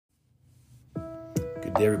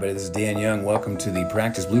Good day, everybody. This is Dan Young. Welcome to the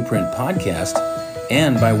Practice Blueprint podcast.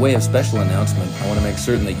 And by way of special announcement, I want to make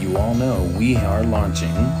certain that you all know we are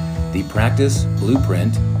launching the Practice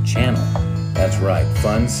Blueprint channel. That's right.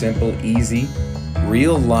 Fun, simple, easy,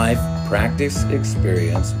 real-life practice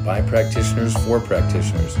experience by practitioners for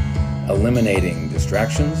practitioners, eliminating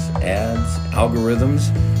distractions, ads, algorithms,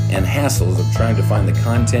 and hassles of trying to find the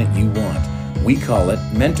content you want. We call it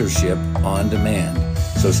Mentorship on Demand.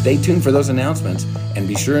 So stay tuned for those announcements and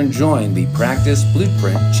be sure and join the Practice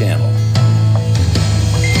Blueprint channel.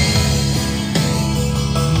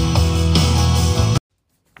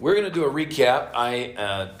 We're going to do a recap.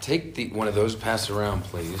 I take one of those, pass it around,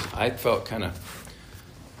 please. I felt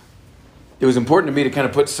it was important to me to kind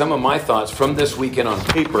of put some of my thoughts from this weekend on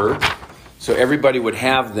paper so everybody would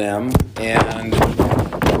have them. And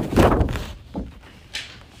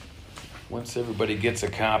once everybody gets a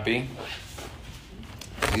copy,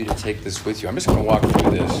 you to take this with you. I'm just going to walk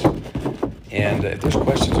through this. And if there's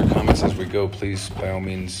questions or comments as we go, please, by all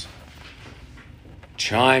means,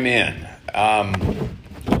 chime in.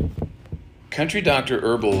 Country Doctor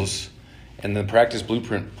Herbals and the Practice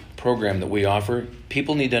Blueprint program that we offer,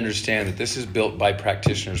 people need to understand that this is built by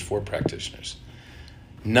practitioners for practitioners.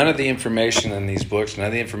 None of the information in these books, none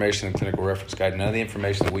of the information in the clinical reference guide, none of the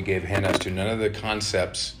information that we gave handouts to, none of the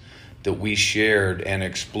concepts that we shared and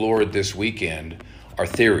explored this weekend are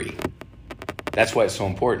theory. That's why it's so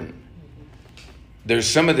important. There's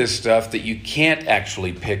some of this stuff that you can't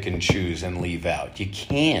actually pick and choose and leave out. You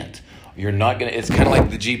can't. You're not going to, it's kind of like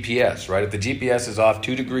the GPS, right? If the GPS is off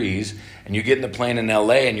 2 degrees and you get in the plane in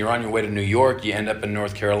LA and you're on your way to New York, you end up in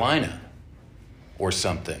North Carolina or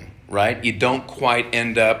something, right? You don't quite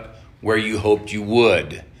end up where you hoped you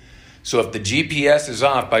would. So if the GPS is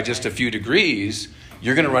off by just a few degrees,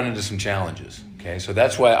 you're going to run into some challenges. Okay, so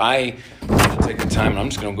that's why I want to take the time, and I'm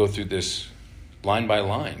just going to go through this line by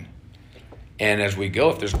line. And as we go,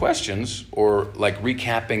 if there's questions or like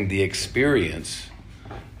recapping the experience,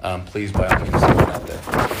 please by all means leave it out there.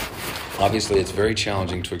 Obviously, it's very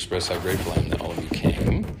challenging to express how grateful I am that all of you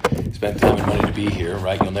came. Spent time and money to be here,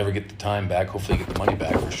 right? You'll never get the time back. Hopefully you get the money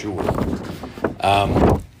back for sure.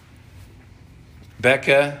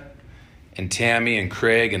 Becca and Tammy and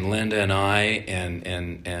Craig and Linda and I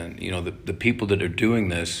and you know the people that are doing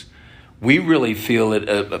this, we really feel it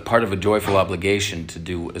a part of a joyful obligation to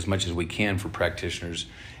do as much as we can for practitioners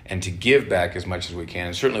and to give back as much as we can.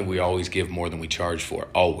 And certainly we always give more than we charge for,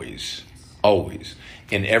 always,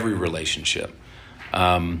 in every relationship.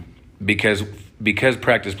 Because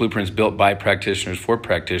Practice Blueprint is built by practitioners for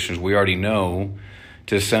practitioners, we already know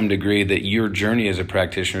to some degree that your journey as a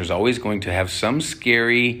practitioner is always going to have some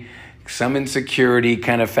scary, some insecurity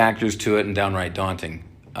kind of factors to it and downright daunting.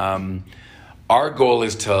 Our goal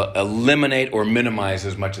is to eliminate or minimize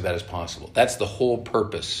as much of that as possible. That's the whole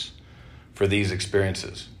purpose for these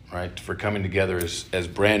experiences, right? For coming together as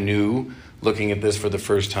brand new, looking at this for the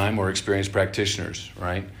first time, or experienced practitioners,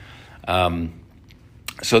 right?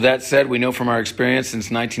 So that said, we know from our experience since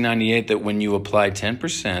 1998 that when you apply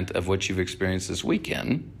 10% of what you've experienced this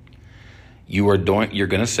weekend, you're going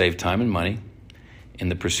to save time and money in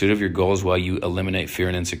the pursuit of your goals while you eliminate fear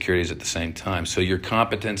and insecurities at the same time. So your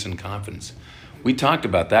competence and confidence. We talked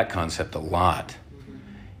about that concept a lot.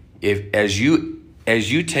 As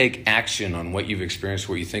you take action on what you've experienced,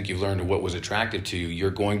 what you think you've learned, or what was attractive to you,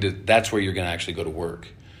 that's where you're going to actually go to work.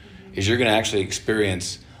 Is you're going to actually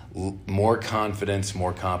experience more confidence,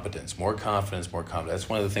 more competence, more confidence, more confidence. That's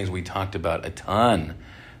one of the things we talked about a ton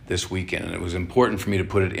this weekend. And it was important for me to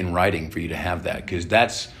put it in writing for you to have that, because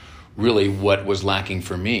that's really what was lacking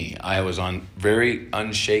for me. I was on very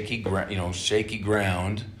shaky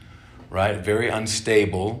ground, right? Very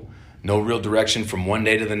unstable, no real direction from one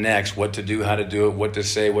day to the next, what to do, how to do it, what to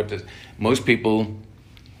say, most people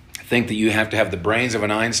think that you have to have the brains of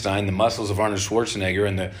an Einstein, the muscles of Arnold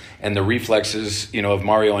Schwarzenegger, and the reflexes, of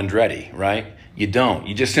Mario Andretti, right? You don't.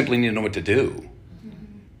 You just simply need to know what to do.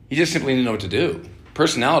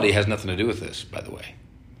 Personality has nothing to do with this, by the way.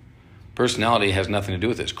 Personality has nothing to do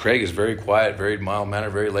with this. Craig is very quiet, very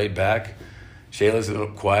mild-mannered, very laid back. Shayla's a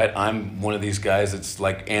little quiet. I'm one of these guys that's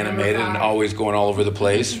like animated and always going all over the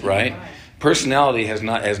place, right? Personality has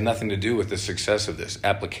nothing to do with the success of this.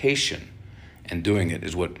 Application and doing it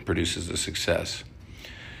is what produces the success.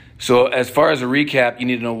 So as far as a recap, you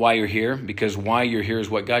need to know why you're here, because why you're here is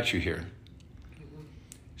what got you here.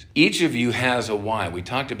 Each of you has a why. We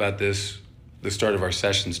talked about this the start of our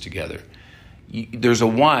sessions together. There's a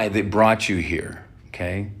why that brought you here,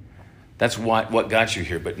 okay? That's what got you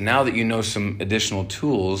here. But now that you know some additional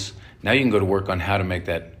tools, now you can go to work on how to make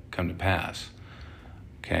that come to pass,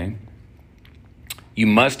 okay? You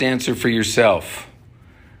must answer for yourself.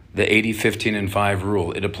 the 80, 15, and 5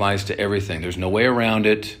 rule. It applies to everything. There's no way around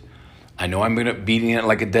it. I know I'm beating it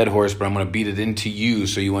like a dead horse, but I'm going to beat it into you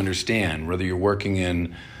so you understand. Whether you're working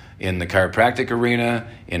in the chiropractic arena,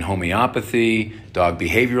 in homeopathy, dog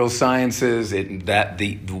behavioral sciences,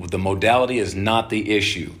 the modality is not the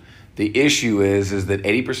issue. The issue is that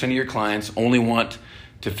 80% of your clients only want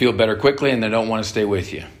to feel better quickly and they don't want to stay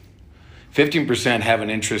with you. 15% have an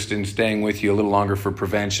interest in staying with you a little longer for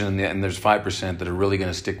prevention, and there's 5% that are really going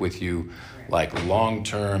to stick with you like long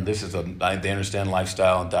term. They understand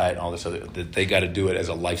lifestyle and diet and all this other, that they got to do it as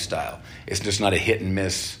a lifestyle. It's just not a hit and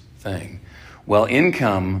miss thing. Well,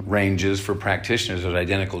 income ranges for practitioners are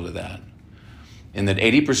identical to that. In that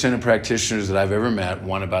 80% of practitioners that I've ever met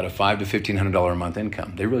want about a $500 to $1,500 a month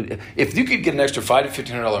income. They really, if you could get an extra $500 to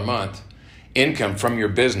 $1,500 a month income from your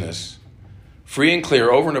business, free and clear,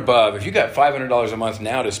 over and above. If you got $500 a month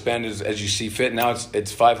now to spend as you see fit, now it's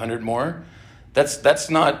 $500 more. That's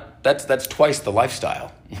twice the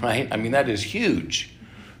lifestyle, right? I mean, that is huge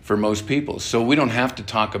for most people. So we don't have to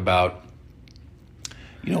talk about,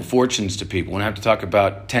 fortunes to people. We don't have to talk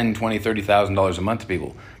about $10,000, $20,000, $30,000 a month to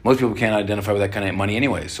people. Most people can't identify with that kind of money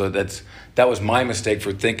anyway. So that was my mistake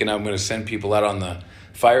for thinking I'm going to send people out on the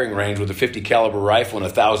firing range with a 50 caliber rifle and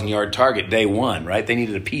a 1,000-yard target day one, right? They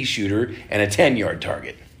needed a pea shooter and a 10-yard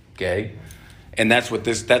target, okay? And that's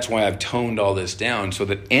why I've toned all this down so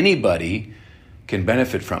that anybody can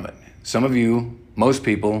benefit from it. Some of you, most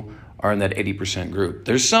people, are in that 80% group.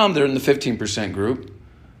 There's some that are in the 15% group.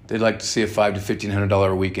 They'd like to see a $500 to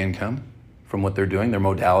 $1,500 a week income from what they're doing, their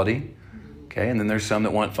modality, okay? And then there's some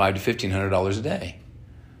that want $500 to $1,500 a day.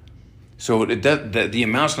 So the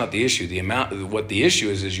amount's not the issue. What the issue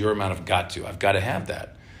is your amount of got to. I've got to have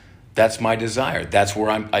that. That's my desire. That's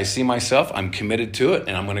where I see myself. I'm committed to it,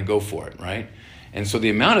 and I'm going to go for it, right? And so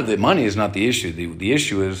the amount of the money is not the issue. The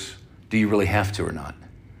issue is, do you really have to or not?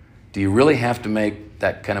 Do you really have to make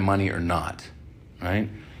that kind of money or not, right?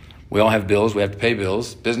 We all have bills. We have to pay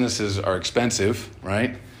bills. Businesses are expensive,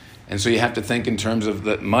 right? And so you have to think in terms of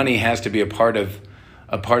that money has to be a part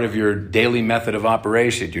of your daily method of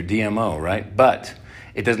operation, your DMO, right? But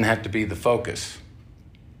it doesn't have to be the focus.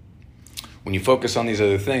 When you focus on these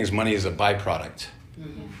other things, money is a byproduct.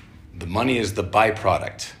 Mm-hmm. The money is the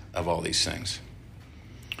byproduct of all these things.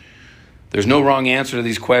 There's no wrong answer to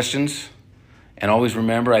these questions. And always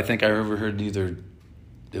remember, I think I overheard either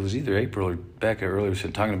April or Becca earlier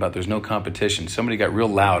talking about there's no competition. Somebody got real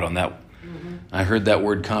loud on that. Mm-hmm. I heard that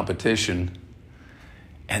word competition.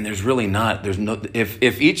 And there's really not.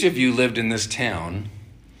 If each of you lived in this town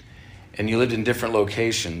and you lived in different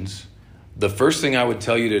locations, the first thing I would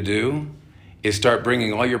tell you to do is start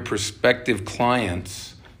bringing all your prospective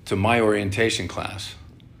clients to my orientation class.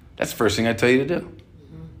 That's the first thing I tell you to do.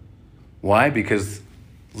 Mm-hmm. Why? Because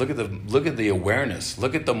look at the awareness,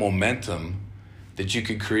 look at the momentum that you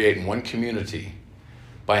could create in one community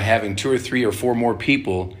by having 2 or 3 or 4 more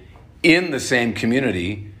people in the same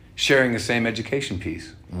community sharing the same education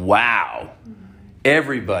piece. Wow.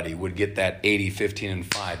 Everybody would get that 80, 15,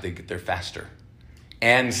 and 5. They'd get there faster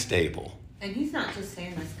and stable. And he's not just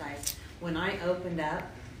saying this, guys. When I opened up,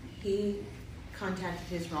 he contacted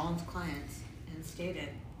his Rollins clients and stated,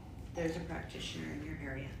 there's a practitioner in your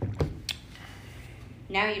area.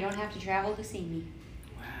 Now you don't have to travel to see me.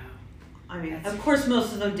 Wow. I mean, of course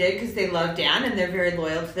most of them did because they love Dan and they're very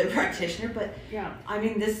loyal to their practitioner. But, yeah, I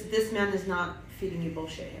mean, this man is not feeding you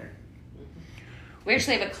bullshit here. We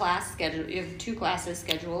actually have a class scheduled. We have 2 classes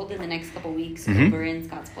scheduled in the next couple weeks over in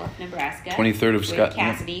Scottsbluff, Nebraska. 23rd of Scott.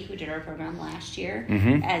 Cassidy, who did our program last year,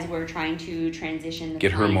 as we're trying to transition the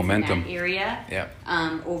get her momentum in that area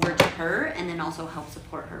over to her, and then also help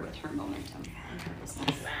support her with her momentum in her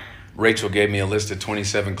business. Rachel gave me a list of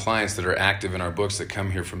 27 clients that are active in our books that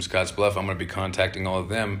come here from Scottsbluff. I'm going to be contacting all of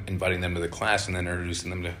them, inviting them to the class, and then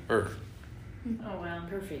introducing them to her. Oh, wow.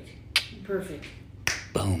 Perfect.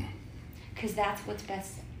 Boom. Because that's what's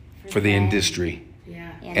best for the industry.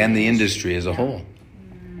 Yeah. And the industry as a whole.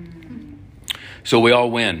 So we all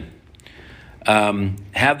win.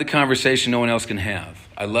 Have the conversation no one else can have.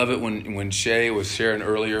 I love it when Shay was sharing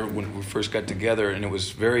earlier when we first got together, and it was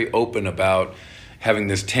very open about having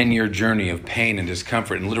this 10-year journey of pain and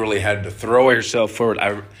discomfort and literally had to throw herself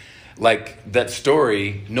forward. Like that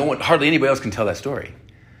story, hardly anybody else can tell that story.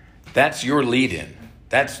 That's your lead-in.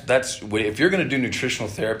 That's if you're going to do nutritional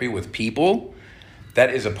therapy with people,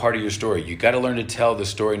 that is a part of your story. You got to learn to tell the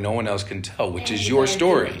story no one else can tell, which is your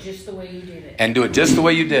story. Do it just the way you did it. And do it just the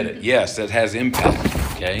way you did it. Yes, that has impact.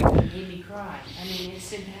 Okay. It made me cry. I mean,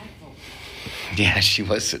 it's impactful. Yeah, she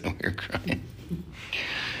was sitting there crying.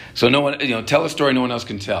 So no one, tell a story no one else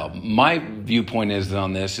can tell. My viewpoint is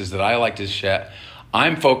on this is that I like to share.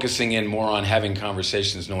 I'm focusing in more on having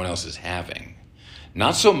conversations no one else is having.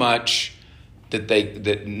 Not so much that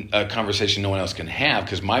a conversation no one else can have,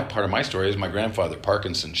 because part of my story is my grandfather,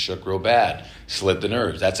 Parkinson's, shook real bad, slit the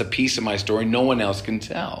nerves. That's a piece of my story no one else can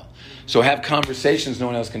tell. So have conversations no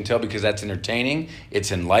one else can tell, because that's entertaining,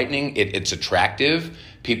 it's enlightening, it's attractive.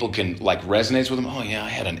 People can, resonates with them. Oh yeah, I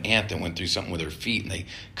had an aunt that went through something with her feet, and they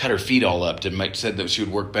cut her feet all up. Said that she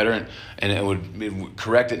would work better, and it would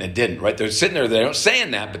correct it, and it didn't. Right? They're sitting there, they're not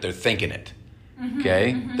saying that, but they're thinking it.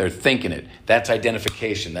 Okay? They're thinking it. That's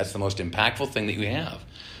identification. That's the most impactful thing that you have.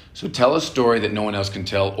 So tell a story that no one else can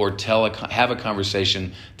tell, or have a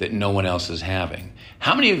conversation that no one else is having.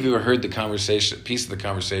 How many of you have heard piece of the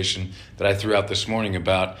conversation that I threw out this morning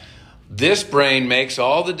about this brain makes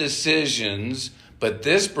all the decisions, but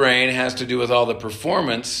this brain has to do with all the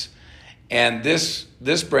performance, and this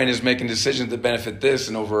brain is making decisions that benefit this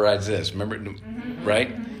and overrides this. Remember,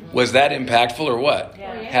 right? Was that impactful or what?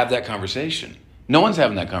 Yeah. Have that conversation. No one's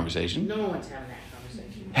having that conversation. No one's having that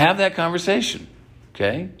conversation. Have that conversation,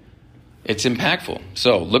 okay? It's impactful.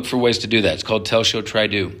 So look for ways to do that. It's called Tell, Show, Try,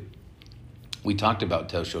 Do. We talked about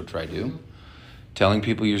Tell, Show, Try, Do. Telling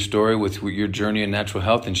people your story with your journey in natural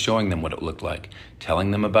health and showing them what it looked like.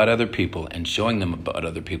 Telling them about other people and showing them about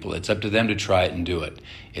other people. It's up to them to try it and do it.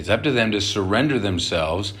 It's up to them to surrender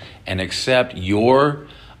themselves and accept your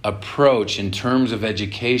approach in terms of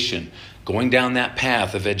education. Going down that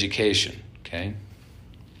path of education, okay?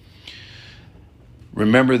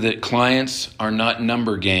 Remember that clients are not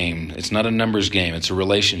number game. It's not a numbers game. It's a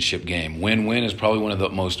relationship game. Win-win is probably one of the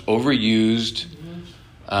most overused,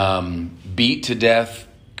 beat to death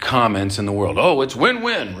comments in the world. Oh, it's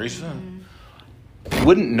win-win, Risa.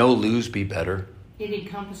 Wouldn't no lose be better? It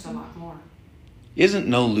encompasses a lot more. Isn't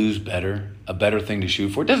no lose better? A better thing to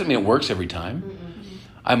shoot for? It doesn't mean it works every time.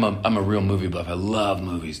 I'm a real movie buff. I love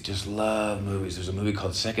movies. Just love movies. There's a movie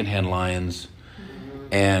called Secondhand Lions.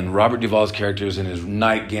 And Robert Duvall's character is in his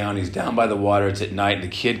nightgown. He's down by the water. It's at night, and the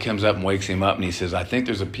kid comes up and wakes him up, and he says, "I think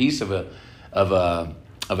there's a piece of a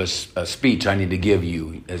speech I need to give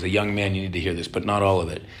you. As a young man, you need to hear this, but not all of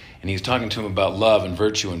it." And he's talking to him about love and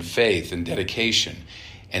virtue and faith and dedication.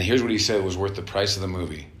 And here's what he said was worth the price of the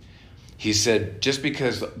movie. He said, just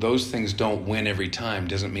because those things don't win every time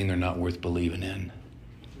doesn't mean they're not worth believing in.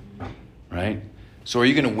 Right? So are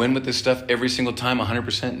you going to win with this stuff every single time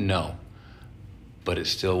 100%? No. But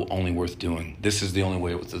it's still only worth doing. This is the only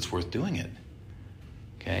way that's worth doing it.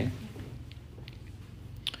 Okay?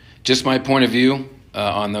 Just my point of view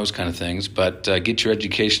on those kind of things, but get your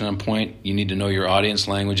education on point. You need to know your audience,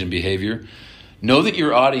 language, and behavior. Know that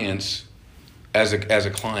your audience as a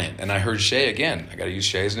client, and I heard Shay again. I got to use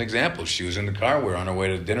Shay as an example. She was in the car. We were on our way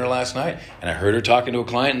to dinner last night, and I heard her talking to a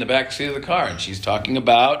client in the back seat of the car, and she's talking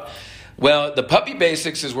about, well, the puppy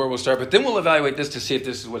basics is where we'll start, but then we'll evaluate this to see if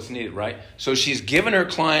this is what's needed, right? So she's giving her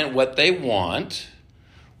client what they want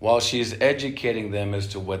while she's educating them as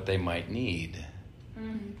to what they might need.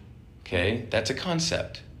 Okay? That's a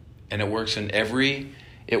concept. And it works in every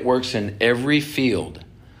field,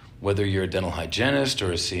 whether you're a dental hygienist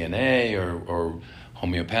or a CNA or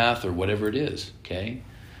homeopath or whatever it is, okay?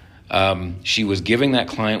 She was giving that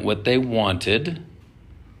client what they wanted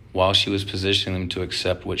while she was positioning them to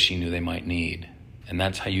accept what she knew they might need. And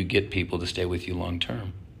that's how you get people to stay with you long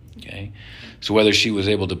term. Okay? So whether she was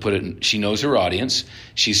able to put it in, she knows her audience,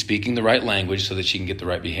 she's speaking the right language so that she can get the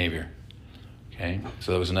right behavior. Okay?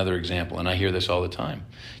 So that was another example, and I hear this all the time.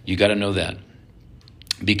 You got to know that,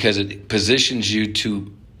 because it positions you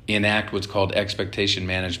to enact what's called expectation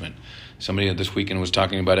management. Somebody this weekend was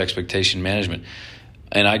talking about expectation management.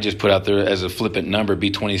 And I just put out there as a flippant number,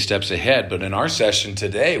 be 20 steps ahead. But in our session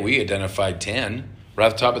today, we identified 10 right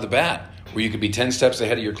off the top of the bat, where you could be 10 steps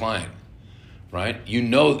ahead of your client, right? You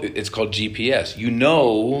know, it's called GPS. You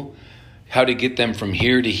know how to get them from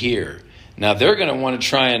here to here. Now, they're going to want to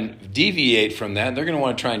try and deviate from that. They're going to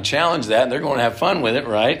want to try and challenge that, and they're going to have fun with it,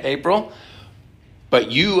 right, April?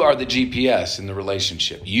 But you are the GPS in the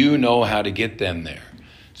relationship. You know how to get them there.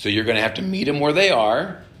 So you're going to have to meet them where they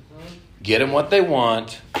are, get them what they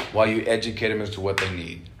want, while you educate them as to what they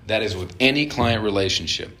need. That is with any client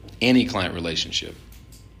relationship. Any client relationship.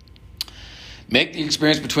 Make the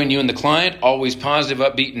experience between you and the client always positive,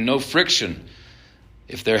 upbeat, and no friction.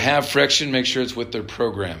 If there have friction, make sure it's with their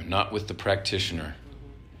program, not with the practitioner.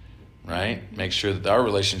 Right? Make sure that our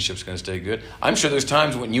relationship's going to stay good. I'm sure there's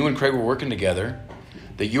times when you and Craig were working together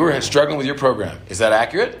that you were struggling with your program. Is that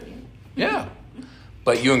accurate? Yeah.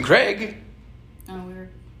 But you and Craig,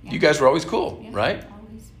 you guys were always cool, right?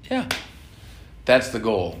 Always. Yeah. That's the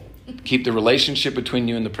goal. Keep the relationship between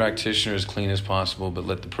you and the practitioner as clean as possible, but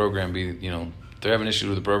let the program be, if they're having issues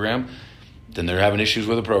with the program, then they're having issues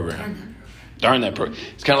with the program. Darn that program.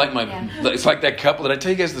 It's kind of like it's like that couple. Did I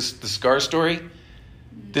tell you guys the scar story?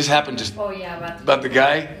 This happened just about the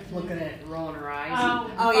guy. Looking at it, rolling her eyes.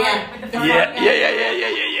 Oh, yeah. With the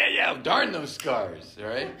Yeah. Darn those scars, all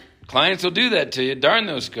right? Clients will do that to you. Darn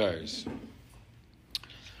those scars.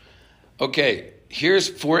 Okay, here's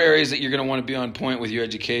 4 areas that you're going to want to be on point with your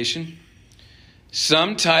education.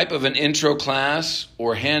 Some type of an intro class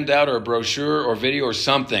or handout or a brochure or video or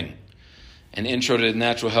something. An intro to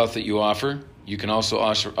natural health that you offer. You can also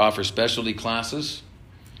offer specialty classes.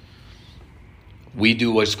 We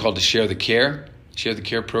do what's called the Share the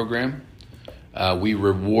Care program. We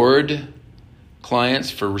reward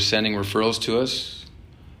clients for sending referrals to us.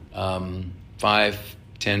 $5, $10,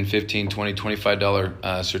 $15, $20,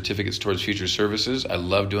 $25 certificates towards future services. I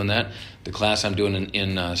love doing that. The class I'm doing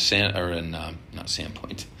in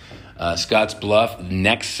Scotts Bluff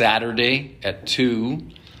next Saturday at 2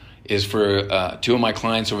 is for 2 of my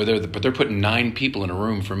clients over there, but they're putting 9 people in a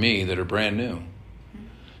room for me that are brand new.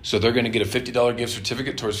 So they're going to get a $50 gift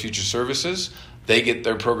certificate towards future services. They get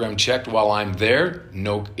their program checked while I'm there.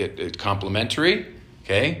 It's complimentary.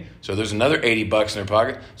 Okay, so there's another $80 in their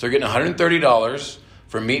pocket. So they're getting $130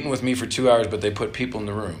 for meeting with me for 2 hours, but they put people in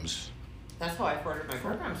the rooms. That's how I've ordered my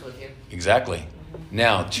programs with you. Exactly. Mm-hmm.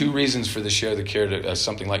 Now, 2 reasons for the Share the Care,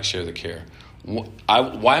 something like Share the Care.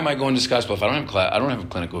 Why am I going to Scotts Bluff? I don't have a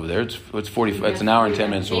clinic over there. It's 40. It's an hour and 10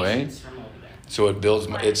 minutes away. So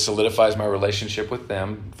it solidifies my relationship with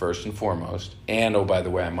them first and foremost. And oh, by the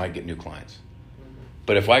way, I might get new clients.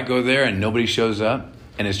 But if I go there and nobody shows up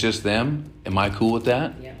and it's just them, am I cool with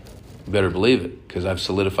that? Yeah. You better believe it, because I've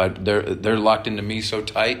solidified. They're locked into me so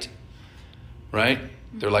tight, right?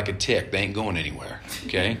 They're like a tick. They ain't going anywhere.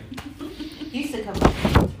 Okay. He used to come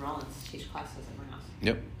with Rollins to teach classes at my house.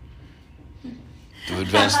 Yep. To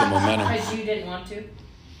advance the momentum. Because you didn't want to?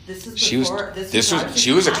 This is She before.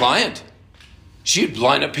 she was a client. She'd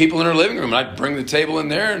line up people in her living room, and I'd bring the table in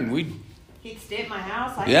there, and He'd stay at my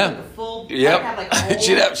house. I'd yeah. cook a full. Yep. I'd have like a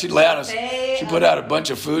whole she'd lay out buffet she'd put out a bunch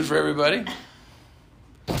of food for everybody.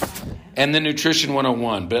 And then Nutrition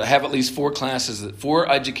 101, but have at least 4 classes,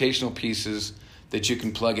 4 educational pieces that you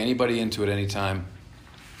can plug anybody into at any time.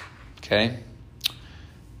 Okay.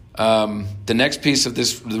 The next piece of the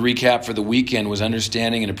recap for the weekend was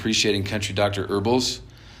understanding and appreciating Country Doctor Herbals.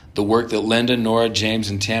 The work that Linda, Nora, James,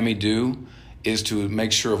 and Tammy do is to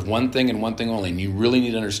make sure of one thing and one thing only. And you really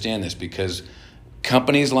need to understand this, because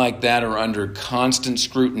companies like that are under constant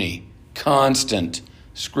scrutiny,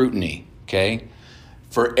 okay?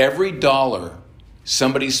 For every $1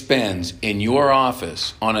 somebody spends in your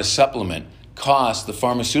office on a supplement costs the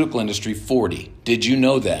pharmaceutical industry $40. Did you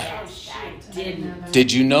know that?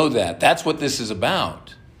 Did you know that? That's what this is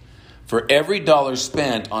about. For every $1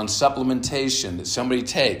 spent on supplementation that somebody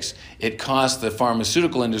takes, it costs the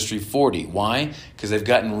pharmaceutical industry $40. Why? Because they've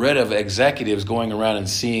gotten rid of executives going around and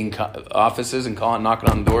seeing offices and knocking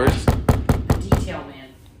on doors. Detail man.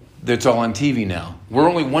 That's all on TV now. We're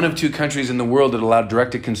only one of 2 countries in the world that allow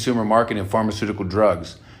direct-to-consumer marketing of pharmaceutical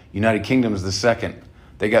drugs. United Kingdom is the second.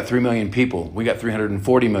 They got 3 million people. We got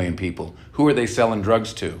 340 million people. Who are they selling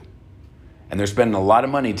drugs to? And they're spending a lot of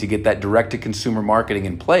money to get that direct-to-consumer marketing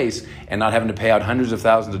in place and not having to pay out hundreds of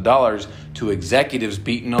thousands of dollars to executives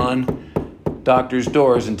beating on doctors'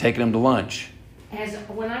 doors and taking them to lunch.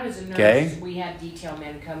 When I was a nurse, we had detail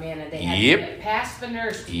men come in and they had to get past the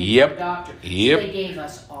nurse to the doctor. So they gave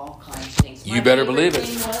us all kinds of things. You better believe it.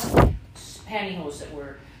 Was pantyhose that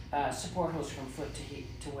were support hose from foot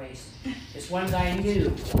to waist. This one guy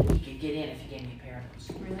knew he could get in if he gave me a pair of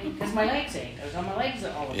those. Really? Because my legs ached. I was on my legs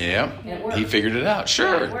all the time. Yeah. And it worked. He figured it out.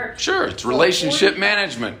 Sure. Yeah, it worked. Sure. It's relationship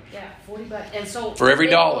management. Yeah, $40. And so for every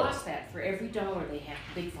 $1. Lost that. For every $1 they have,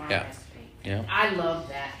 Big Pharma has to pay. Yeah. I love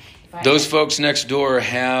that. Those folks next door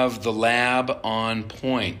have the lab on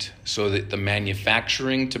point so that the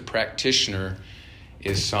manufacturing to practitioner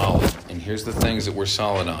is solid. And here's the things that we're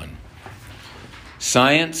solid on: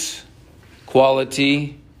 science,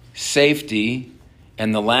 quality, safety,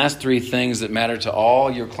 and the last 3 things that matter to all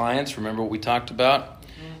your clients. Remember what we talked about?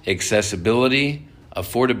 Accessibility,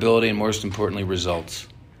 affordability, and most importantly, results.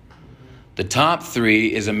 The top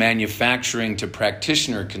 3 is a manufacturing to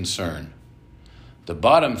practitioner concern. The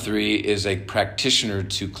bottom 3 is a practitioner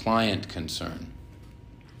to client concern.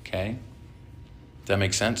 Okay? Does that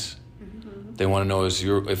make sense? Mm-hmm. They want to know,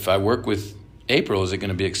 if I work with April, is it going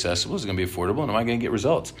to be accessible? Is it going to be affordable? And am I going to get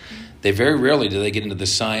results? They very rarely do they get into the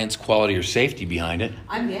science, quality, or safety behind it.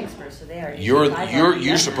 I'm the expert, so they are.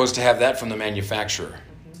 You're supposed to have that from the manufacturer.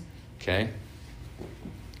 Mm-hmm. Okay?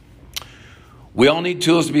 We all need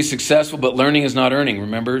tools to be successful, but learning is not earning.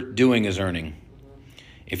 Remember, doing is earning.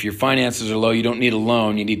 If your finances are low, you don't need a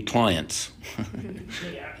loan, you need clients.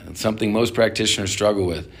 It's something most practitioners struggle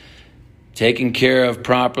with. Taken care of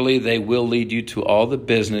properly, they will lead you to all the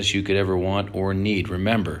business you could ever want or need.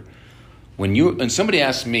 Remember, when somebody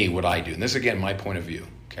asks me what I do, and this is again my point of view,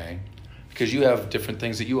 okay? Because you have different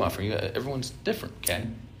things that you offer. Everyone's different, okay?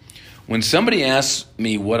 When somebody asks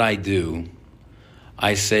me what I do,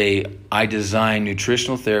 I say I design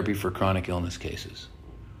nutritional therapy for chronic illness cases.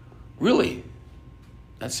 Really?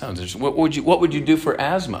 That sounds interesting. What would you do for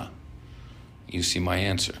asthma? You see my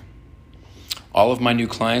answer. All of my new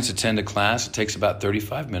clients attend a class. It takes about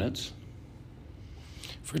 35 minutes.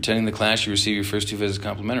 For attending the class, you receive your first 2 visits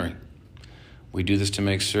complimentary. We do this to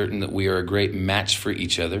make certain that we are a great match for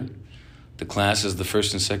each other. The class is the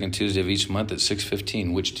first and second Tuesday of each month at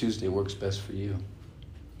 6:15. Which Tuesday works best for you?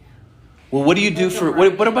 Well, what do you do for,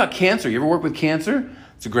 what about cancer? You ever work with cancer?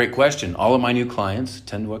 It's a great question. All of my new clients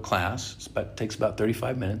attend to a class. It takes about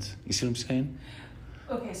 35 minutes. You see what I'm saying?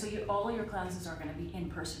 Okay, so all of your classes are going to be in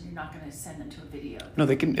person. You're not going to send them to a video. No,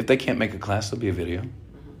 they can. If they can't make a class, there'll be a video.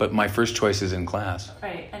 But my first choice is in class.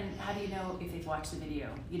 Right, and how do you know if they've watched the video?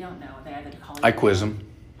 You don't know. They either call you. I quiz them.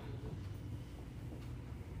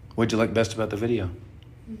 What'd you like best about the video?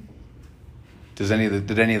 Did any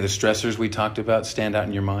of the stressors we talked about stand out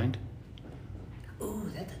in your mind?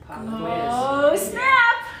 Ooh, that's a Oh,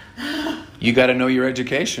 snap! You got to know your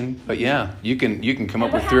education, but yeah, you can come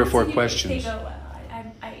up with 3 or 4 questions. They go,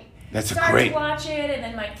 That's a started great. to watch it, and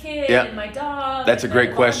then my kid Yeah. and my dog. That's a and great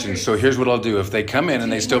then question. laundry. So here's what I'll do: if they come in Do and you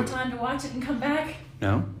they need still more time to watch it and come back.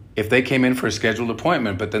 no, if they came in for a scheduled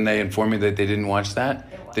appointment, but then they inform me that they didn't watch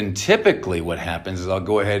that, then typically what happens is I'll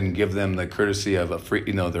go ahead and give them the courtesy of a free,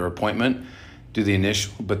 their appointment, do the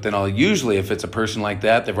initial, but then I'll usually, if it's a person like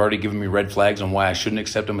that, they've already given me red flags on why I shouldn't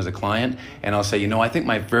accept them as a client, and I'll say, I think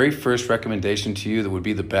my very first recommendation to you that would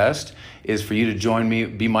be the best is for you to join me,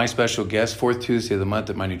 be my special guest, 4th Tuesday of the month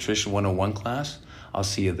at my Nutrition 101 class. I'll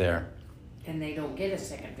see you there. And they don't get a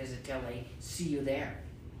second visit till they see you there.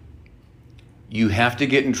 You have to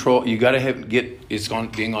get in control. You got to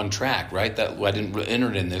being on track, right? That I didn't enter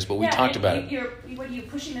it in this, but we talked about it. What are you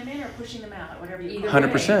pushing them in or pushing them out? Whatever you. Either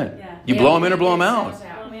 100%. Yeah. You blow them in or blow them out.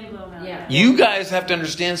 Blow them in, blow them out. Yeah. You guys have to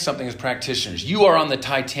understand something as practitioners. You are on the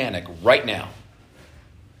Titanic right now,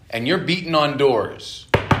 and you're beating on doors.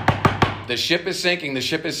 The ship is sinking. The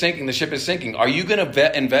ship is sinking. The ship is sinking. Are you going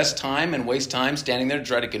to invest time and waste time standing there to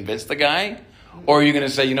try to convince the guy? Or are you going to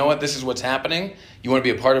say, you know what, this is what's happening. You want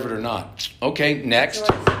to be a part of it or not? Okay, next.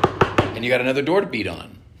 And you got another door to beat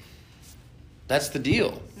on. That's the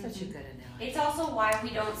deal. Such a good analogy. It's also why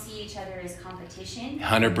we don't see each other as competition.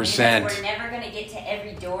 100%. Because we're never going to get to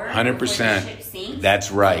every door. 100%. Before the ship sinks.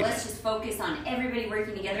 That's right. So let's just focus on everybody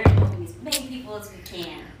working together and helping as many people as we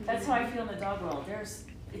can. That's how I feel in the dog world.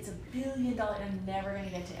 It's $1 billion, and I'm never going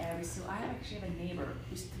to get to every. So I actually have a neighbor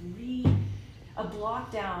who's a block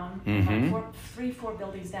down, about 3-4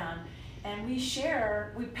 buildings down, and we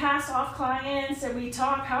pass off clients and we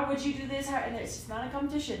talk. How would you do this? And it's just not a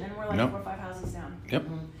competition. And we're like 4 or 5 houses down. Yep.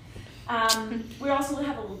 We also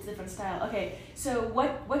have a little different style. Okay, so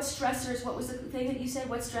what stressors? What was the thing that you said?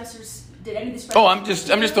 What stressors did any of the stressors? Oh, I'm just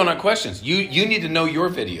throwing out questions. You need to know your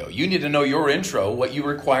video. You need to know your intro, what you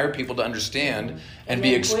require people to understand and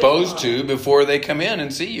be exposed to before they come in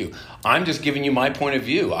and see you. I'm just giving you my point of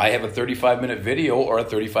view. I have a 35-minute video or a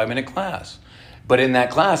 35-minute class. But in that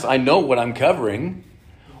class, I know what I'm covering.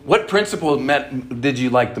 What principle did you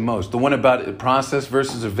like the most? The one about process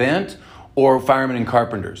versus event, or firemen and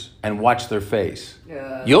carpenters, and watch their face?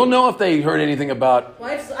 You'll know if they heard anything about... Well,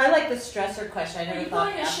 I like the stressor question. I Are never you thought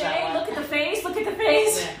going to about Shay? that one. Look at the face. Look at the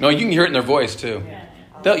face. No, you can hear it in their voice, too.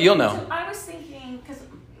 Yeah. You'll know. So I was thinking, because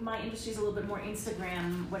my industry is a little bit more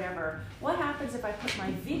Instagram, whatever. What happens if I put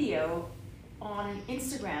my video on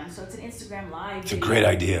Instagram? So it's an Instagram live. It's a great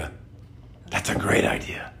idea. That's a great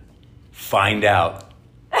idea. Find out.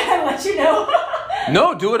 I'll let you know.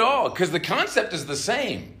 No, do it all, because the concept is the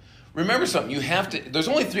same. Remember something, there's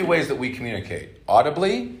only 3 ways that we communicate: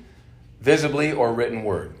 audibly, visibly, or written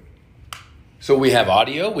word. So we have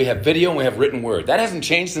audio, we have video, and we have written word. That hasn't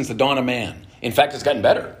changed since the dawn of man. In fact, it's gotten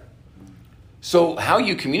better. So how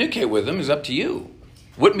you communicate with them is up to you.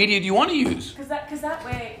 What media do you want to use? Because that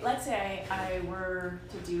way, let's say I were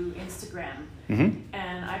to do Instagram,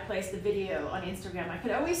 and I place the video on Instagram. I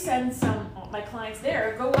could always send my clients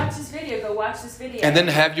there, go watch this video. And then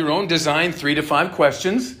have your own design 3 to 5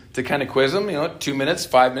 questions to kind of quiz them, 2 minutes,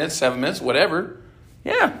 5 minutes, 7 minutes, whatever.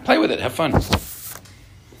 Yeah, play with it, have fun.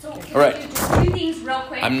 So can All right. you just do things real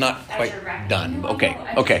quick? I'm not as quite you're wrapping done. up? Okay,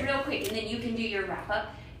 Just okay. real quick, and then you can do your wrap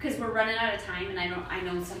up, because we're running out of time, and I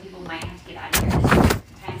know some people might have to get out of here at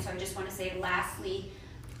this time. So I just want to say, lastly,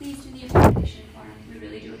 please do the evaluation form. We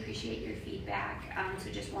really do appreciate your feedback. So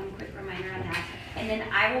just one quick reminder on that. And then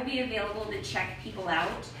I will be available to check people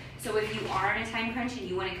out. So if you are in a time crunch and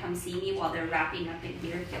you want to come see me while they're wrapping up in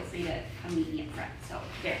here, feel free to come meet me in front. So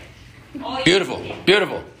there. Beautiful,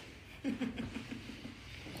 beautiful.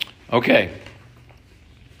 Okay.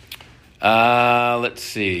 Let's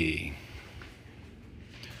see.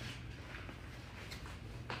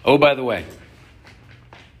 Oh, by the way,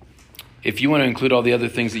 if you want to include all the other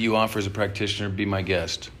things that you offer as a practitioner, be my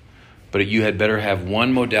guest. But you had better have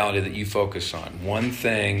one modality that you focus on, one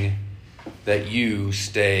thing that you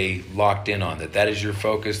stay locked in on, that is your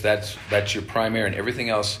focus, that's your primary, and everything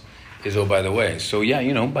else is, oh, by the way. So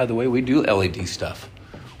yeah, by the way, we do LED stuff.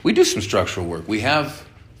 We do some structural work. We have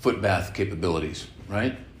foot bath capabilities,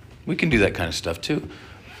 right? We can do that kind of stuff too.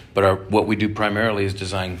 But what we do primarily is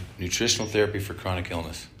design nutritional therapy for chronic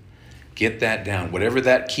illness. Get that down. Whatever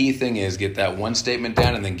that key thing is, get that one statement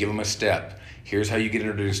down and then give them a step. Here's how you get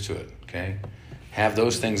introduced to it, okay? Have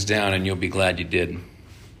those things down and you'll be glad you did.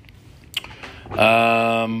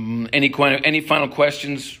 Any final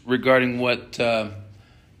questions regarding what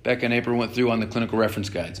Becca and April went through on the clinical reference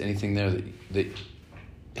guides? Anything there that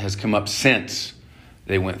has come up since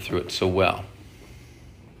they went through it so well?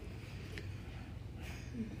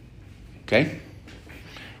 Okay?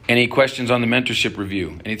 Any questions on the mentorship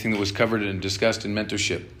review? Anything that was covered and discussed in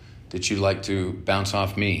mentorship that you'd like to bounce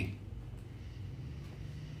off me?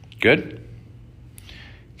 Good?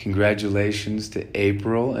 Congratulations to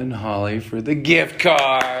April and Holly for the gift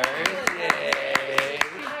card. Yay.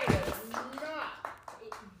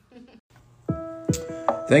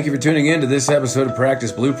 Thank you for tuning in to this episode of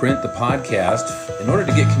Practice Blueprint, the podcast. In order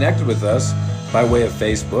to get connected with us by way of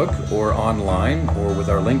Facebook or online or with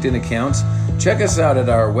our LinkedIn accounts, check us out at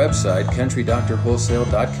our website,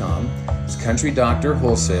 countrydoctorwholesale.com. It's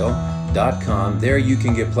countrydoctorwholesale.com. There you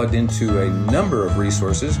can get plugged into a number of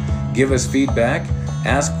resources, give us feedback,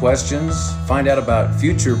 ask questions, find out about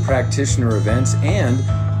future practitioner events, and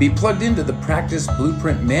be plugged into the Practice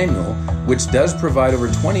Blueprint Manual, which does provide over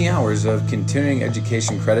 20 hours of continuing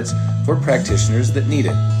education credits for practitioners that need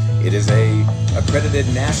it. It is a accredited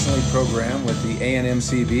nationally program with the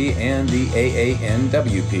ANMCB and the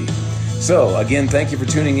AANWP. So, again, thank you for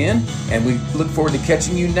tuning in, and we look forward to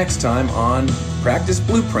catching you next time on Practice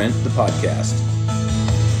Blueprint, the podcast.